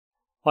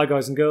Hi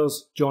guys and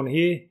girls, John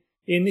here.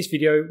 In this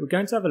video we're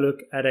going to have a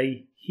look at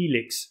a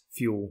Helix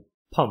fuel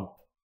pump.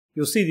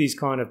 You'll see these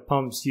kind of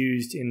pumps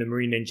used in the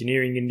marine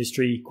engineering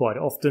industry quite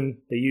often.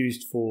 They're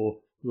used for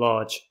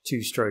large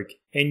two-stroke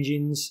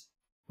engines.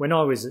 When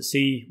I was at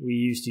sea we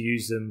used to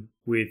use them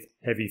with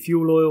heavy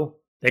fuel oil.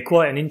 They're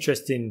quite an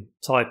interesting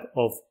type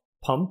of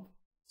pump.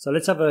 So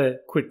let's have a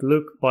quick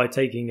look by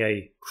taking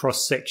a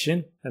cross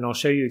section and I'll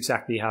show you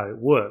exactly how it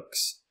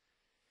works.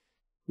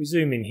 We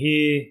zoom in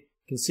here.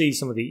 You can see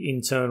some of the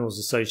internals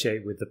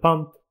associated with the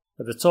pump.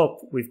 At the top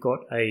we've got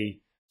a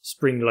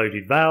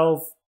spring-loaded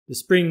valve. The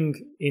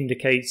spring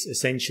indicates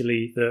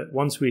essentially that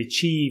once we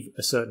achieve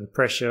a certain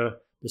pressure,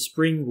 the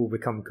spring will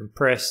become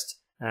compressed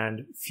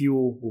and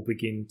fuel will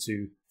begin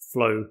to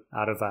flow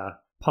out of our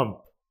pump.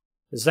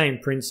 The same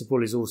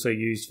principle is also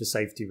used for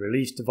safety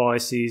relief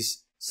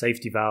devices,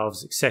 safety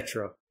valves,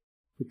 etc.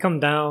 We come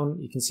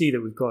down, you can see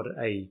that we've got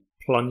a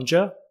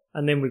plunger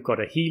and then we've got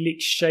a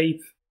helix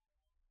shape.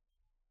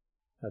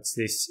 That's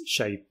this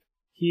shape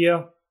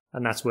here,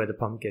 and that's where the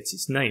pump gets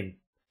its name.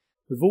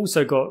 We've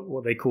also got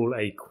what they call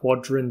a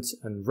quadrant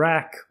and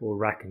rack, or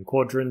rack and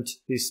quadrant,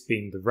 this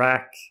being the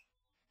rack,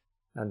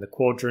 and the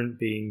quadrant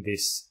being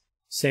this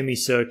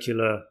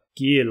semicircular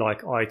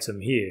gear-like item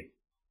here.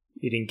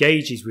 It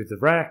engages with the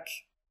rack,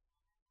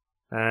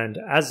 and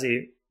as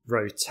it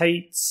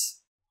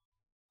rotates,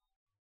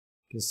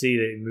 you can see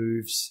that it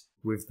moves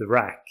with the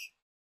rack.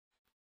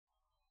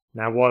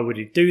 Now why would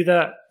it do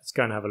that? Let's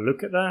go and have a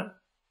look at that.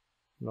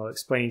 And I'll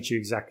explain to you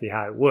exactly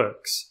how it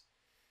works.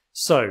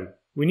 So,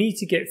 we need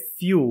to get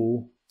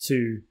fuel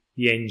to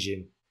the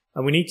engine,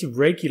 and we need to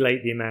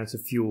regulate the amount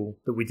of fuel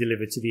that we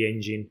deliver to the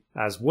engine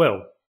as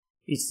well.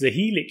 It's the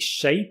helix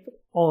shape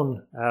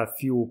on our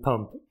fuel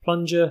pump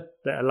plunger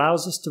that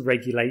allows us to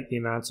regulate the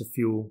amount of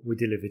fuel we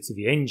deliver to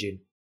the engine.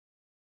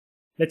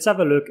 Let's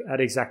have a look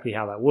at exactly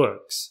how that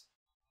works.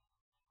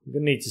 I'm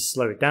going to need to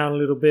slow it down a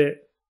little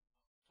bit,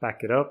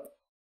 back it up.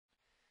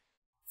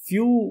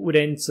 Fuel would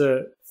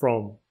enter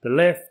from the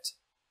left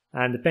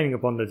and, depending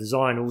upon the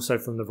design, also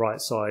from the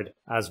right side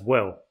as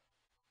well.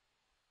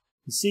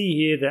 You see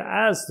here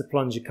that as the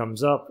plunger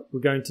comes up,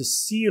 we're going to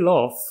seal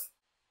off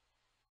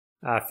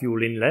our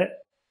fuel inlet.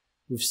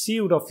 We've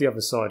sealed off the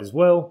other side as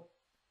well,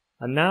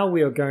 and now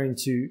we are going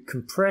to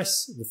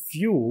compress the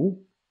fuel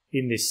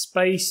in this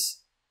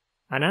space,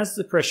 and as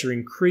the pressure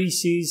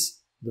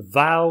increases, the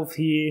valve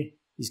here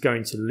is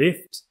going to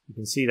lift. You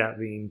can see that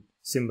being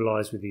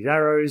symbolized with these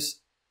arrows.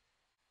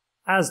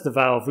 As the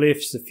valve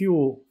lifts, the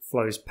fuel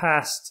flows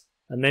past,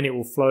 and then it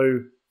will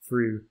flow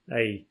through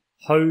a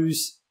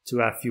hose to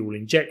our fuel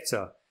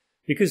injector.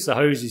 Because the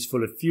hose is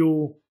full of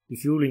fuel, the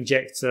fuel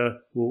injector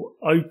will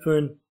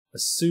open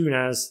as soon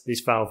as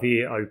this valve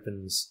here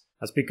opens.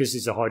 That's because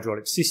it's a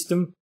hydraulic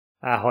system.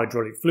 Our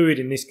hydraulic fluid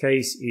in this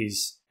case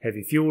is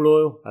heavy fuel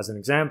oil, as an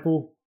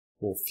example,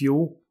 or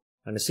fuel.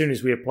 And as soon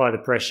as we apply the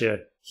pressure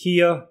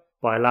here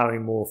by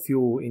allowing more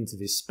fuel into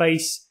this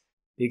space,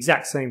 the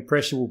exact same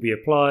pressure will be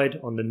applied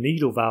on the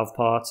needle valve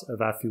part of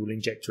our fuel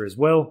injector as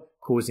well,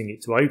 causing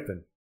it to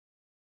open.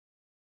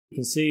 You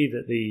can see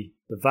that the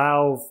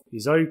valve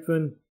is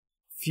open,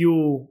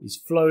 fuel is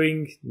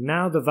flowing,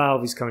 now the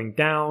valve is coming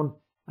down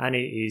and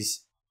it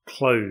is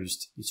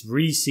closed, it's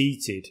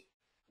reseated.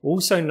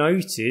 Also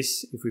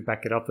notice, if we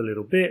back it up a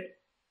little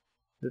bit,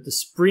 that the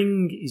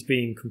spring is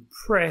being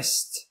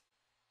compressed.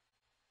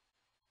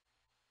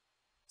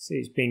 See,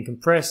 it's being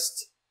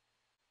compressed.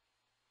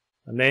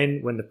 And then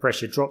when the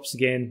pressure drops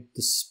again,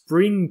 the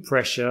spring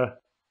pressure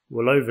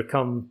will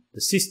overcome the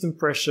system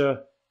pressure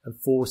and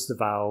force the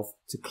valve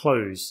to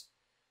close.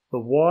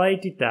 But why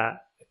did that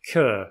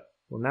occur?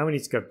 Well, now we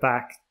need to go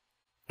back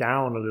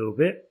down a little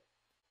bit.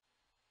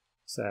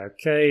 So,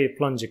 okay, the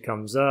plunger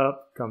comes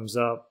up,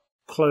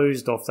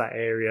 closed off that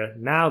area.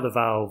 Now the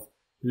valve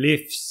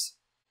lifts.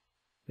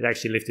 It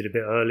actually lifted a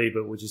bit early,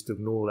 but we'll just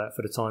ignore that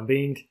for the time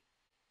being.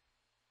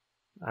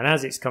 And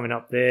as it's coming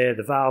up there,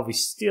 the valve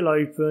is still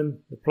open,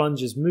 the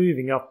plunger's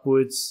moving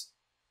upwards,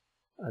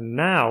 and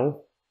now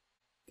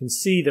you can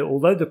see that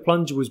although the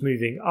plunger was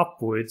moving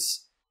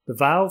upwards, the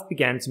valve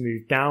began to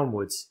move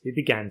downwards. It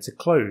began to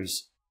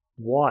close.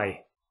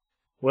 Why?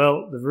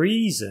 Well, the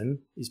reason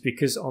is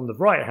because on the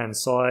right hand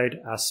side,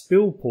 our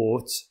spill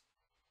port,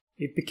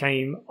 it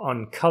became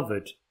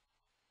uncovered.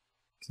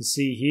 You can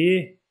see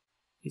here,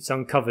 it's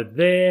uncovered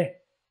there,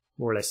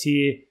 more or less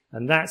here,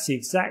 and that's the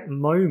exact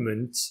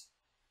moment.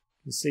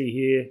 You can see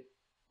here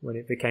when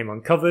it became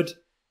uncovered,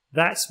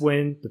 that's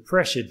when the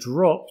pressure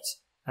dropped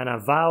and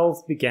our valve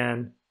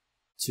began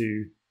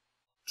to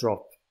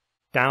drop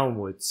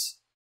downwards.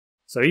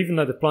 So even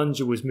though the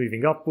plunger was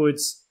moving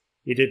upwards,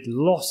 it had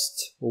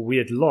lost, or we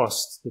had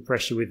lost, the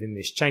pressure within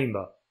this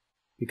chamber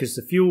because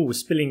the fuel was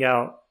spilling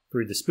out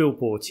through the spill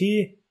port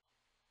here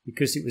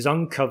because it was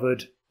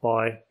uncovered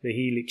by the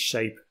helix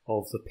shape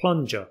of the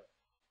plunger.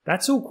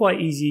 That's all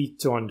quite easy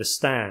to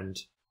understand.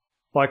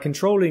 By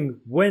controlling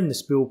when the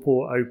spill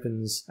port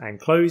opens and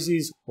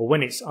closes, or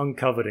when it's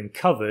uncovered and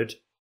covered,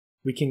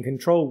 we can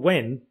control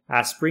when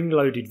our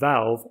spring-loaded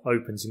valve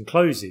opens and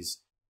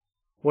closes.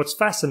 What's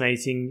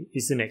fascinating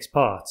is the next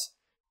part.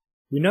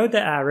 We know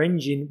that our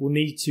engine will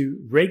need to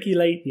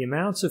regulate the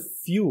amount of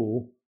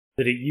fuel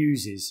that it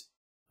uses,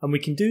 and we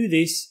can do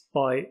this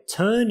by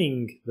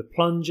turning the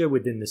plunger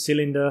within the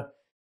cylinder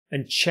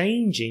and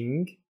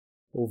changing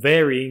or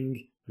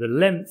varying the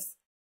length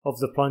of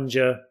the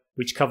plunger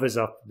which covers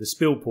up the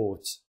spill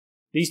port.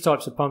 These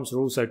types of pumps are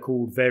also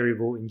called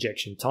variable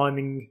injection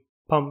timing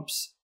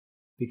pumps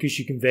because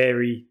you can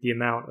vary the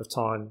amount of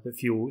time that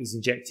fuel is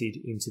injected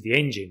into the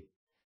engine.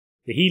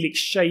 The Helix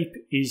shape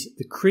is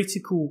the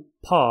critical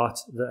part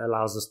that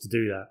allows us to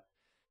do that.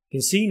 You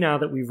can see now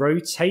that we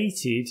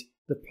rotated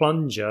the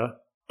plunger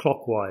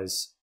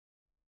clockwise.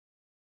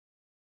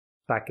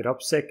 Back it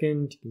up a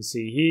second, you can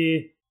see here,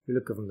 if we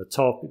look from the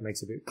top it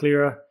makes it a bit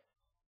clearer.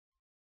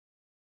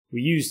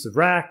 We used the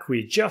rack, we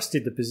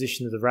adjusted the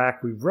position of the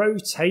rack, we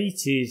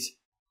rotated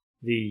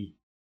the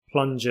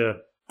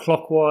plunger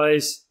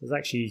clockwise. There's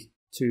actually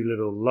two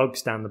little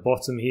lugs down the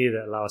bottom here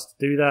that allow us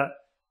to do that.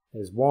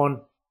 There's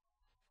one.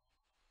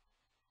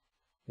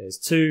 There's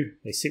two.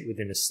 They sit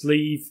within a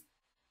sleeve.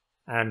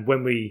 And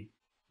when we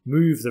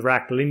move the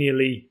rack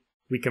linearly,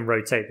 we can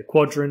rotate the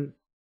quadrant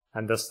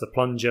and thus the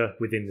plunger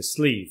within the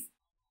sleeve.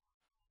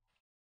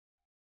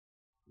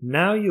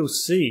 Now you'll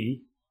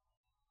see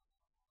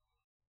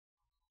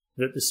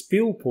that the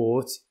spill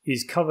port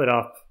is covered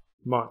up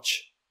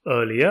much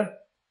earlier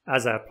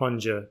as our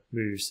plunger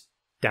moves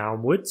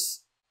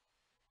downwards.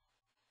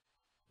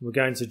 We're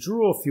going to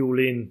draw fuel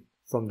in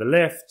from the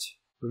left.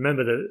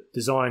 Remember that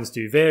designs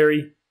do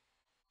vary.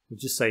 We'll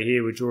just say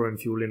here we're drawing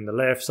fuel in the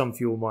left. Some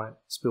fuel might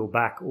spill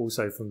back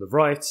also from the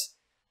right.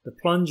 The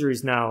plunger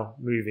is now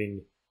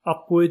moving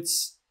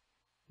upwards.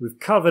 We've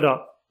covered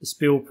up the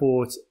spill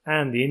port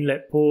and the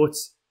inlet port.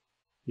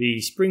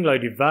 The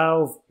spring-loaded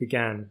valve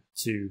began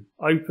to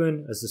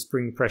open as the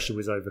spring pressure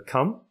was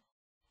overcome.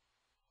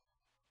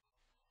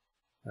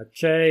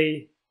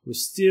 Okay, we're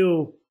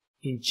still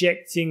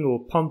injecting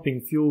or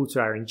pumping fuel to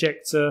our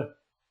injector,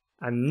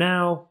 and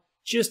now,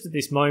 just at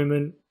this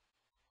moment,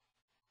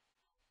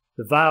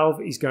 the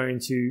valve is going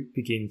to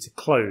begin to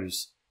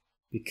close,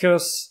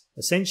 because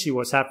essentially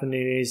what's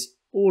happening is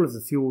all of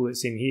the fuel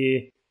that's in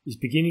here is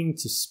beginning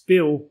to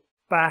spill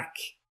back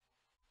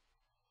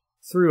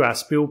through our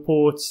spill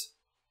port,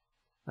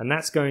 and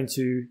that's going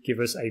to give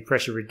us a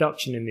pressure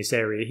reduction in this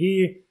area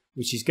here,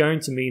 which is going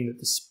to mean that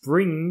the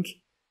spring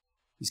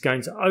is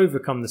going to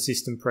overcome the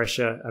system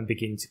pressure and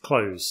begin to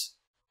close.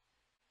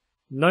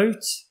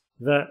 Note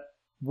that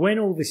when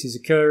all this is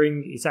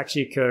occurring, it's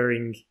actually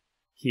occurring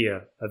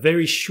here, a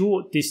very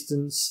short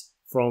distance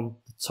from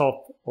the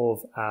top of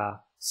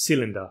our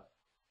cylinder.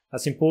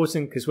 That's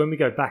important because when we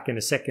go back in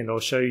a second, I'll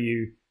show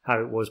you how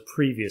it was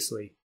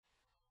previously.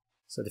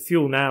 So the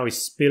fuel now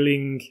is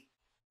spilling,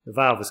 the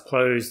valve is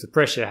closed, the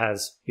pressure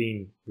has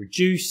been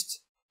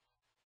reduced.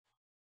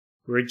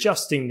 We're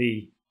adjusting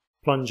the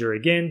plunger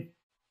again.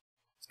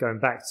 It's going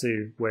back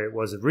to where it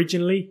was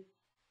originally.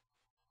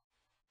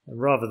 And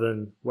rather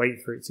than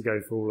wait for it to go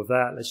for all of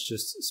that, let's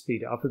just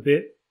speed it up a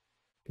bit.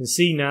 You can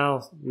see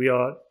now we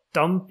are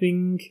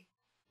dumping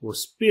or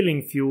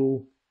spilling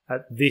fuel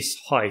at this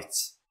height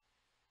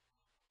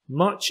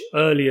much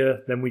earlier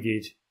than we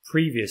did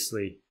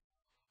previously.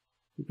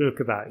 If we look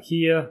about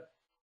here,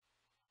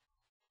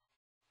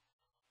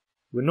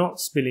 we're not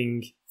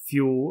spilling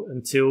fuel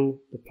until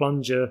the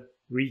plunger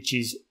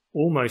reaches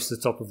almost the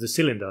top of the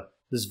cylinder.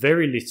 There's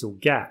very little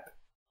gap.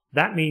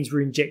 That means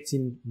we're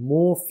injecting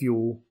more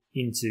fuel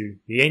into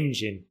the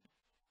engine.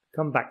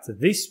 Come back to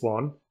this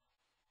one.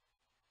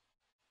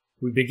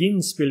 We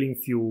begin spilling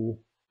fuel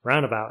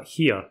round about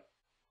here.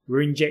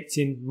 We're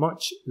injecting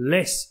much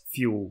less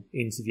fuel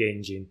into the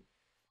engine.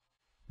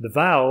 The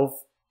valve,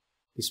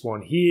 this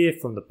one here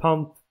from the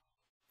pump,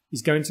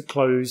 is going to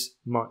close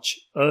much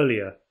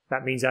earlier.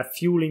 That means our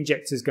fuel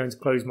injector is going to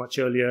close much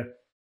earlier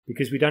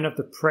because we don't have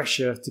the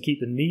pressure to keep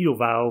the needle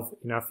valve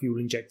in our fuel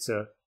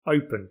injector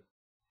open.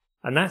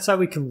 And that's how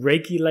we can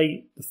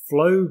regulate the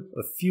flow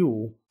of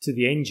fuel to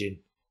the engine,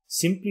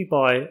 simply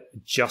by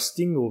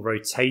adjusting or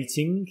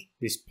rotating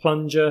this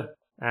plunger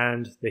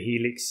and the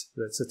helix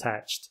that's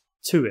attached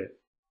to it.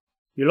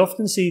 You'll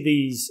often see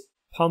these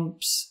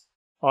pumps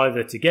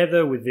either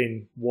together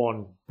within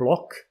one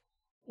block,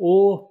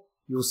 or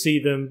you'll see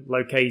them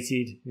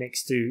located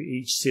next to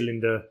each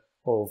cylinder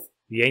of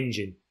the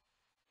engine.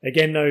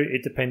 Again though,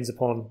 it depends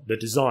upon the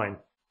design.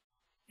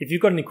 If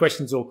you've got any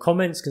questions or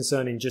comments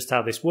concerning just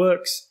how this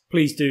works,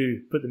 please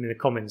do put them in the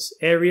comments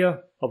area.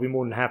 I'll be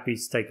more than happy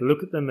to take a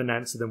look at them and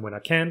answer them when I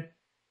can.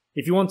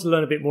 If you want to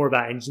learn a bit more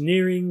about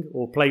engineering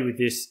or play with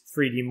this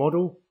 3D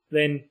model,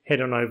 then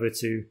head on over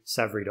to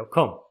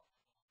saVRee.com.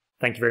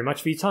 Thank you very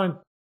much for your time.